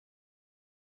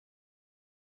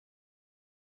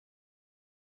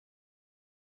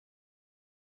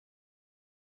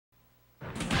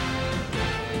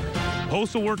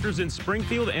Postal workers in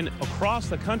Springfield and across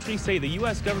the country say the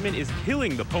U.S. government is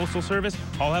killing the Postal Service.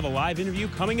 I'll have a live interview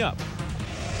coming up.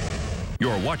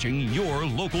 You're watching your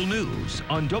local news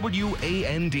on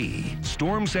WAND.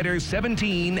 Storm Center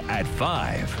 17 at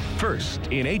 5. First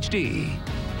in HD.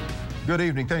 Good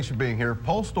evening. Thanks for being here.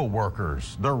 Postal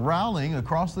workers, they're rallying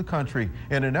across the country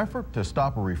in an effort to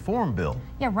stop a reform bill.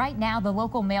 Yeah, right now the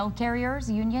local mail carriers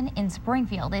union in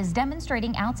Springfield is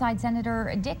demonstrating outside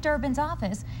Senator Dick Durbin's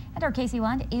office. And our Casey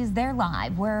Lund is there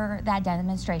live where that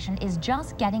demonstration is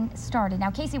just getting started. Now,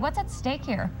 Casey, what's at stake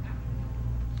here?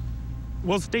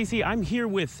 Well, Stacy, I'm here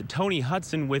with Tony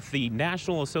Hutson with the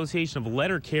National Association of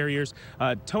Letter Carriers.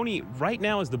 Tony, right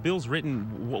now as the bill's written,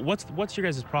 what's your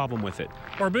guys' problem with it?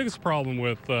 Our biggest problem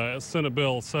with Senate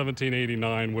Bill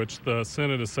 1789, which the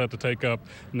Senate is set to take up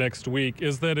next week,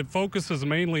 is that it focuses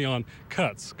mainly on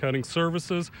cutting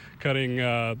services, cutting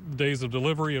days of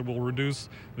delivery. It will reduce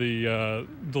the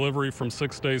delivery from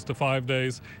 6 days to 5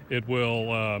 days. It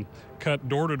will cut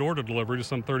door-to-door delivery to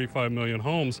some 35 million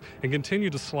homes and continue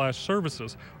to slash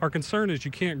services. Our concern is you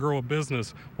can't grow a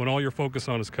business when all you're focused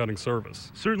on is cutting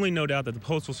service. Certainly no doubt that the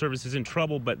Postal Service is in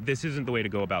trouble, but this isn't the way to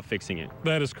go about fixing it.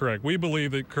 That is correct. We believe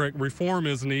that correct reform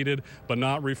is needed, but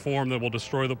not reform that will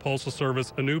destroy the Postal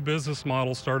Service. A new business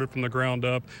model started from the ground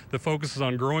up that focuses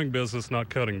on growing business, not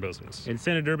cutting business. And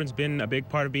Senator Durbin's been a big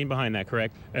part of being behind that,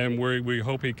 correct? And we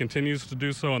hope he continues to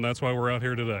do so, and that's why we're out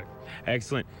here today.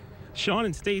 Excellent. Sean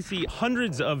and Stacy,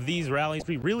 hundreds of these rallies.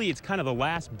 Really, it's kind of the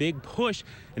last big push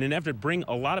in an effort to bring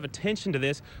a lot of attention to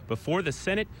this before the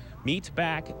Senate meets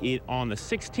back on the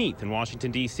 16th in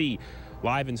Washington, D.C.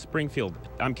 Live in Springfield.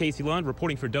 I'm Casey Lund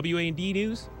reporting for WAND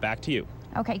News. Back to you.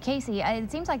 Okay, Casey,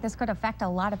 it seems like this could affect a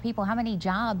lot of people. How many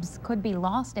jobs could be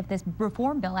lost if this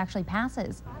reform bill actually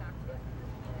passes?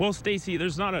 Well, Stacy,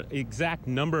 there's not an exact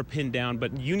number pinned down,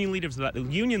 but union leaders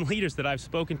that I've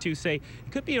spoken to say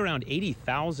it could be around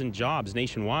 80,000 jobs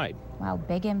nationwide. Wow,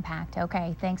 big impact.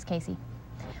 Okay, thanks, Casey.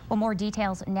 Well, more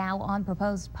details now on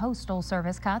proposed Postal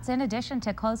Service cuts. In addition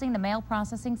to closing the mail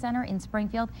processing center in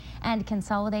Springfield and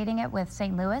consolidating it with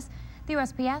St. Louis, the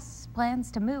USPS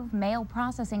plans to move mail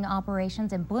processing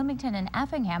operations in Bloomington and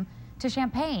Effingham to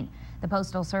Champaign. The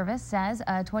Postal Service says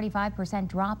a 25%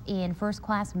 drop in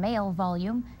first-class mail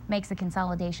volume makes the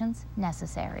consolidations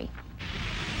necessary.